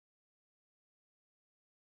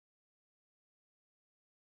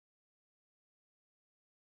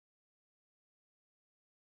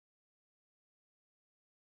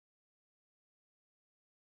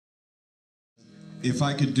if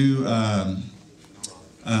I could do,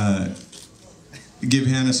 give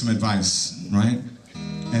Hannah some advice, right?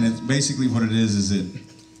 And it's basically what it is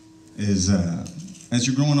as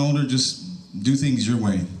you're growing older, just do things your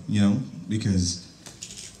way, you know, because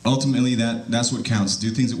ultimately that's what counts. Do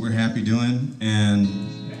things that we're happy doing, and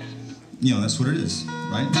you know, that's what it is,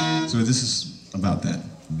 right? So this is about that.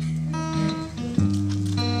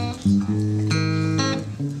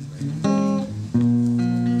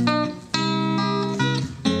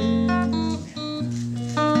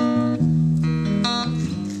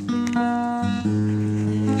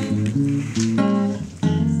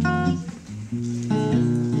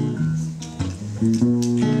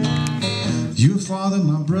 Your father,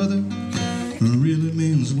 my brother, really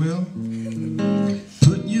means well.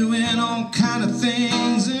 Putting you in all kind of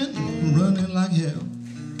things and running like hell.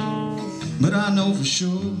 But I know for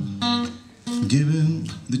sure, given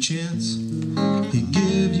the chance, he'd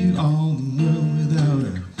give you all the world without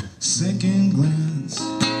a second glance.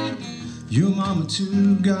 Your mama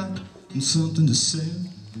too got something to say,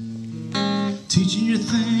 teaching you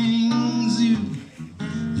things you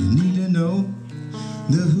need to know.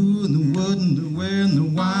 The who and the what and the where and the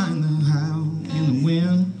why and the how and the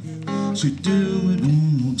when. So do it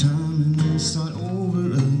one more time and then start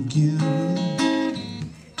over again.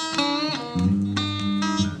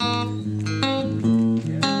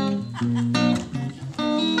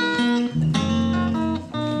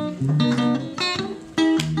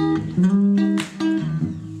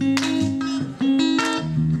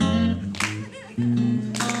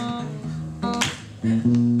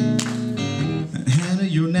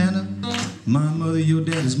 Your nana, my mother, your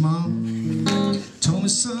daddy's mom, told me,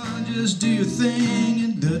 son, just do your thing,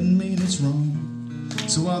 it doesn't mean it's wrong.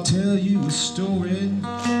 So I'll tell you a story,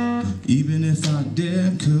 even if I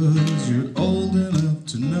dare, 'cause you're old enough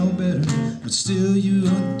to know better, but still you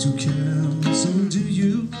ought to care. So do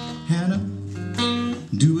you, Hannah,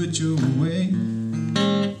 do it your way.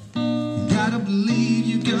 You gotta believe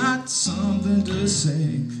you got something to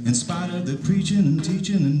say, in spite of the preaching and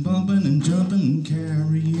teaching and bumping and jumping and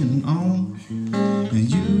carrying on. And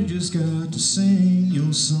you just got to sing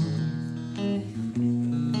your song.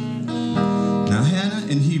 Now Hannah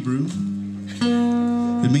in Hebrew,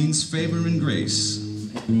 it means favor and grace.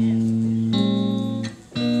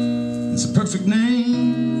 It's a perfect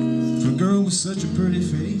name for a girl with such a pretty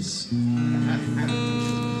face.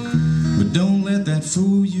 But don't let that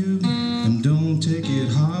fool you, and don't take it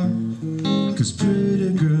hard, 'cause pretty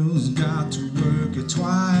girls got to work it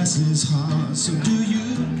twice as hard. So do you,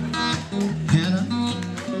 Hannah,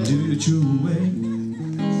 do it your way.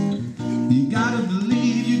 You gotta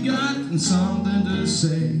believe you got something to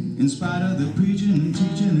say, in spite of the preaching and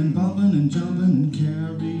teaching and bumping and jumping and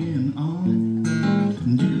carrying on.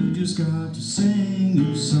 And you just got to sing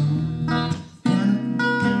your song, Hannah,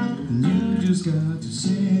 and you just got to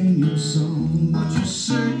sing your song. What you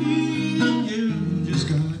say, you just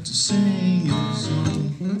got to sing your song.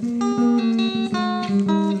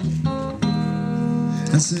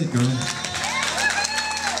 That's it, girl.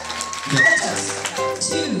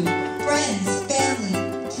 To friends, family,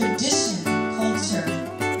 tradition, culture,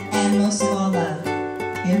 and most of all love.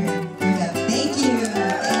 Here we go. Thank you.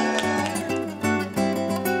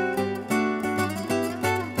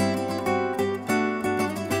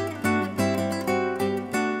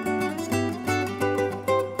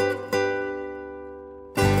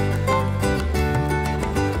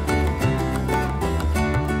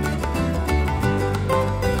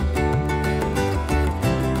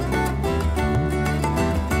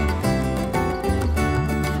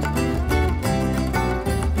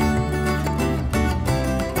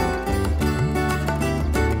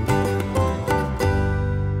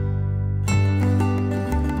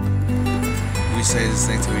 We say this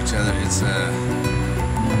thing to each other. It's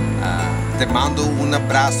te mando un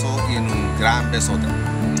abrazo y un gran besote.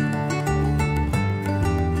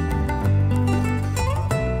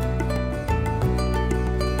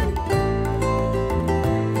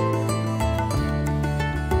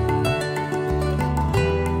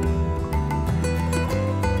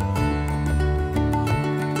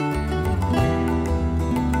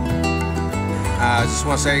 I just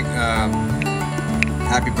want to say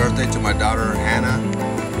happy birthday to my daughter Hannah,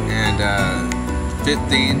 and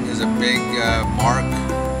 15 is a big mark.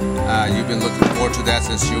 You've been looking forward to that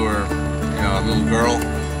since you were, a little girl,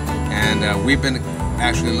 and we've been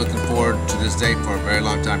actually looking forward to this day for a very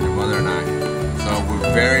long time, your mother and I. So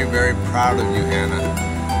we're very, very proud of you, Hannah,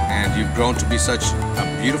 and you've grown to be such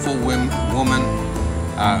a beautiful woman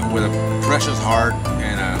with a precious heart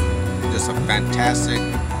and just a fantastic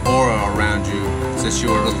aura around you since you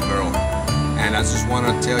were a little girl. And I just want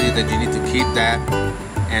to tell you that you need to keep that,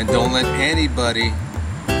 and don't let anybody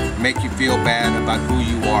make you feel bad about who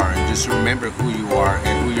you are. And just remember who you are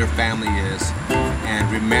and who your family is. And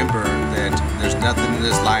remember that there's nothing in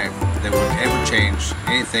this life that will ever change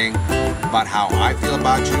anything about how I feel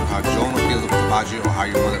about you, how Jonah feels about you, or how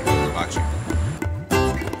your mother feels about you.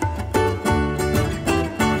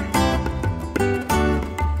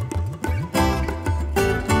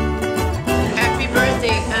 Happy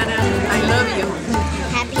birthday, Anna. I love you.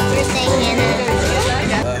 Happy birthday, Hannah.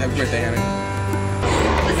 Happy birthday, Hannah.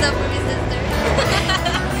 What's up with your sister?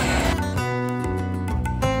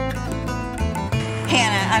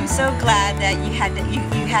 Hannah, I'm so glad that you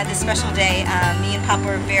had this special day. Me and Papa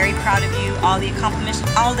are very proud of you. All the accomplishments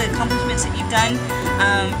that you've done,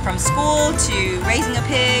 from school to raising a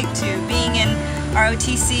pig to being in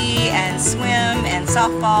ROTC and swim and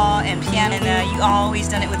softball and piano. And you always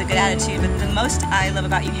done it with a good attitude. But the most I love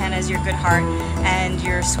about you, Hannah, is your good heart and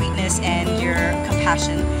your sweetness and your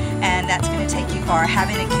compassion. And that's going to take you far.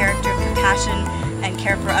 Having a character of compassion and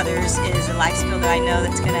care for others is a life skill that I know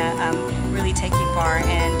that's going to really take you far.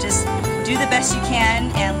 And just do the best you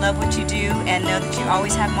can and love what you do, and know that you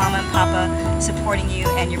always have Mama and Papa supporting you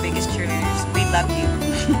and your biggest cheerleaders. We love you.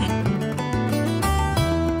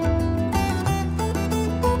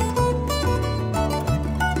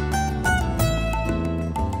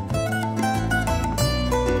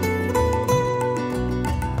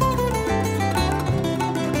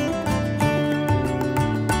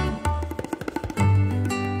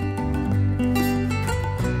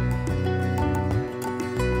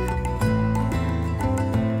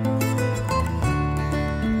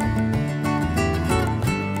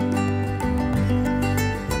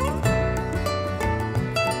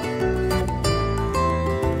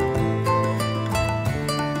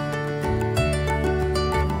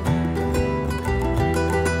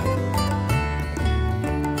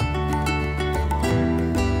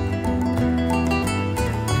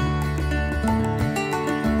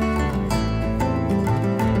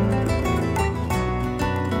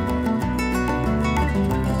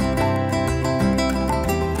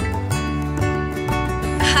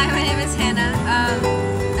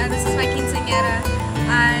 This is my quinceañera.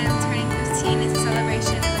 I'm turning 15. It's a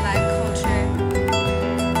celebration in the Latin culture.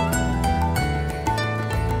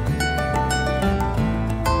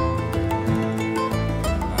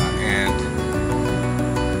 And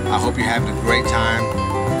I hope you're having a great time.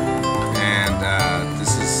 And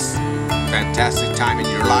this is a fantastic time in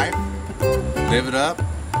your life. Live it up.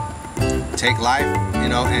 Take life, you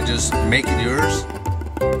know, and just make it yours.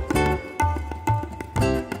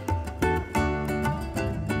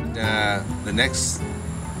 The next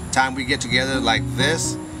time we get together like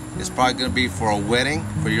this, it's probably going to be for a wedding,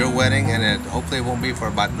 for your wedding, and it hopefully won't be for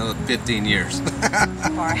about another 15 years.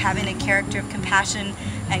 Or having a character of compassion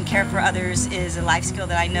and care for others is a life skill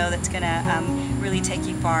that I know that's going to really take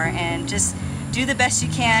you far. And just do the best you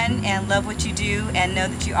can and love what you do, and know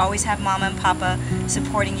that you always have Mama and Papa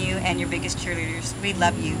supporting you and your biggest cheerleaders. We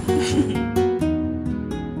love you.